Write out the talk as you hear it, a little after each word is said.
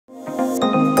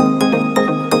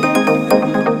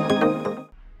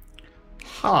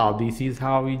y'all, this is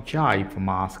how we jive for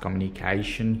mass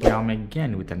communication. Here I'm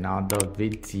again with another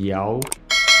video.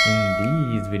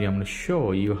 In this video I'm going to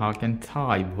show you how you can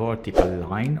type vertical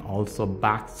line, also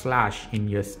backslash in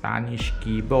your Spanish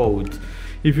keyboard.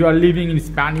 If you are living in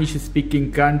Spanish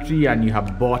speaking country and you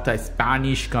have bought a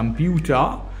Spanish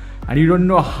computer and you don't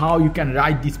know how you can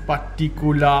write this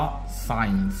particular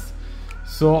signs,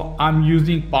 so I'm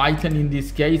using Python in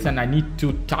this case and I need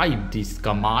to type these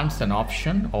commands and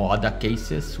option, or other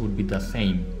cases would be the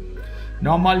same.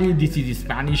 Normally this is a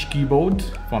Spanish keyboard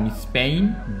from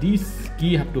Spain. This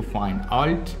key have to find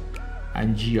Alt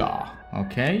and GR,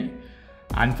 okay?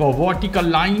 And for vertical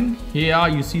line, here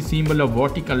you see symbol of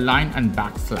vertical line and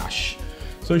backslash.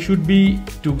 So it should be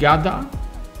together.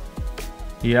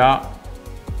 Here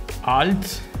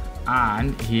Alt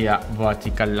and here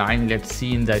vertical line. Let's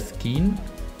see in the screen.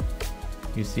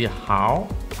 You see how,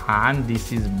 and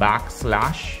this is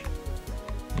backslash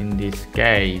in this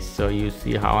case. So you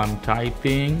see how I'm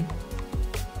typing,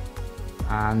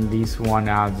 and this one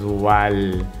as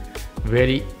well.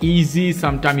 Very easy.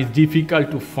 Sometimes it's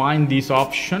difficult to find this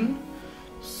option.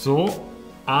 So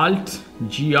Alt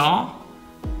GR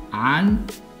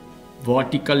and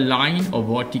vertical line or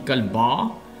vertical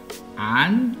bar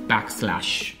and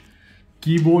backslash.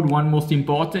 Keyboard, one most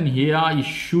important here, you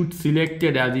should select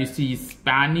it as you see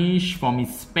Spanish from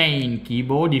Spain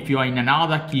keyboard. If you are in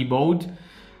another keyboard,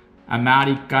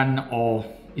 American or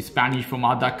Spanish from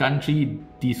other country,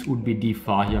 this would be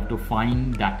differ. You have to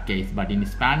find that case, but in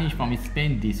Spanish from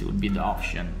Spain, this would be the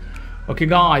option. Okay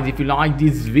guys, if you like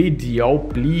this video,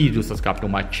 please do subscribe to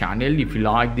my channel. If you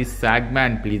like this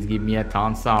segment, please give me a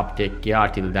thumbs up. Take care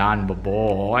till then, bye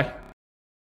bye.